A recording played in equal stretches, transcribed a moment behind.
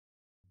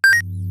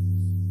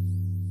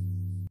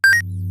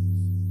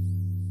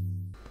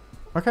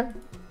Okay.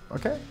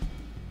 Okay.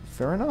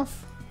 Fair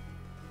enough.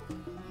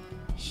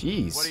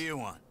 Jeez. What do you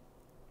want?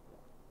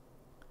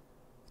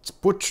 It's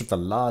Butch of the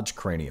Large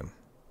Cranium.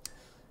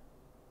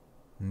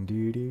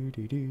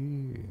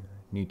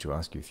 Need to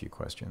ask you a few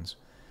questions.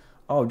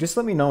 Oh, just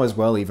let me know as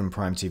well, even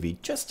Prime TV,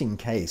 just in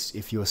case,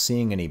 if you're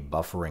seeing any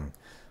buffering.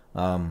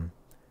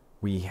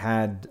 We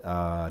had,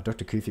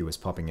 Dr. Kufi was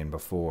popping in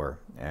before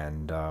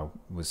and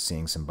was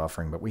seeing some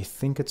buffering, but we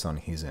think it's on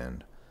his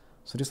end.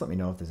 So just let me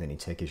know if there's any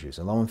tech issues,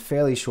 although I'm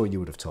fairly sure you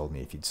would have told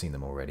me if you'd seen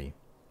them already.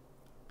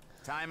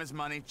 Time is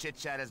money,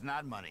 chit-chat is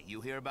not money.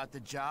 You hear about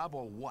the job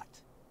or what?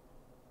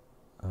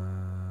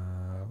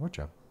 What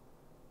job?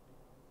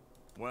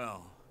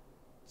 Well,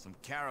 some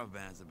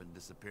caravans have been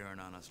disappearing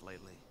on us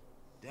lately.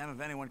 Damn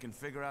if anyone can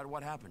figure out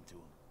what happened to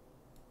them.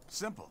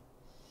 Simple.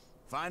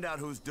 Find out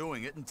who's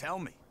doing it and tell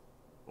me.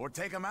 Or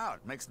take them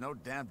out. Makes no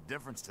damn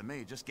difference to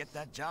me. Just get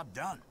that job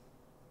done.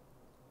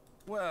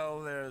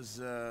 Well, there's,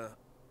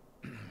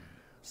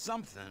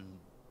 something,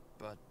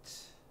 but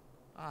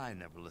I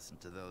never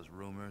listened to those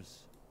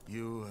rumors.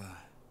 You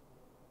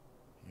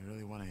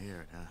really want to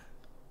hear it, huh?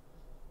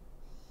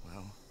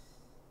 Well,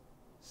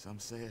 some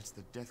say it's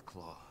the Death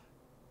Claw.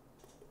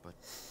 But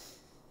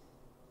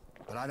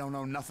I don't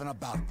know nothing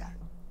about that.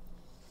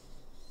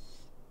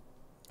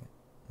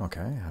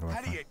 Okay, how do I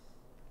How do find... you...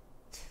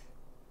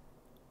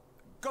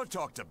 Go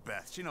talk to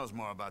Beth. She knows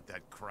more about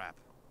that crap.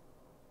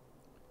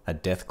 A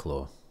death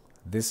claw.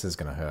 This is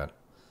gonna hurt.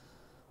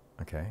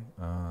 Okay,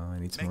 I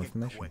need some more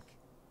information. Quick.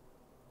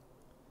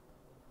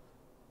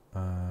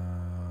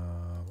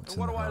 What's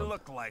What in do the I hub?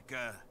 look like?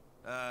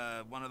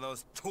 One of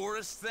those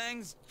tourist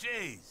things?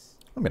 Jeez.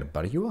 I'm gonna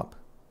butter you up.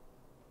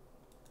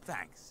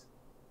 Thanks.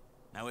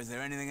 Now, is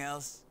there anything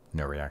else?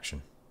 No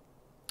reaction.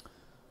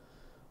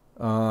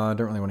 I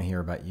don't really want to hear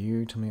about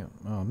you. Tell me...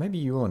 Oh, maybe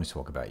you want to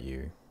talk about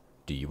you.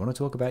 Do you want to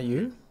talk about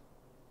you?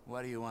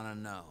 What do you want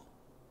to know?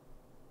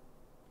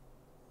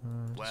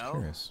 Just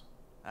curious.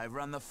 I've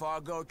run the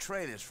Fargo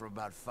Traders for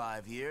about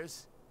 5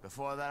 years.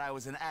 Before that, I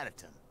was in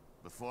Addington.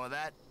 Before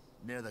that,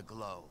 near the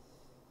Glow.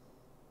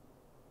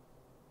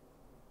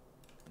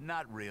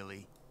 Not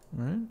really.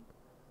 Alright.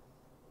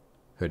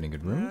 Heard any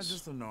good rumors?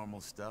 Just the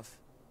normal stuff.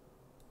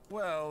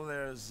 Well,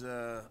 there's,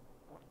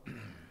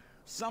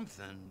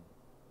 something,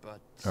 but...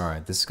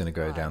 Alright, this is going to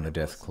go down the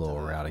Death Claw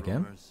route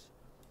again.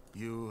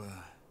 You,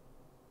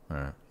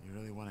 Alright. you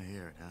really want to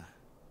hear it, huh?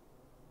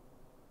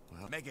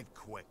 Well, make it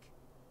quick.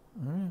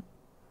 Alright.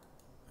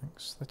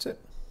 Thanks. That's it.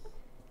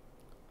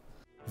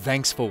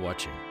 Thanks for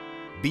watching.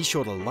 Be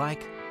sure to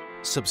like,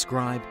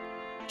 subscribe,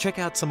 check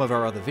out some of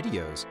our other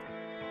videos,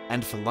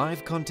 and for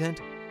live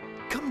content,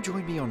 come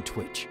join me on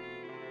Twitch.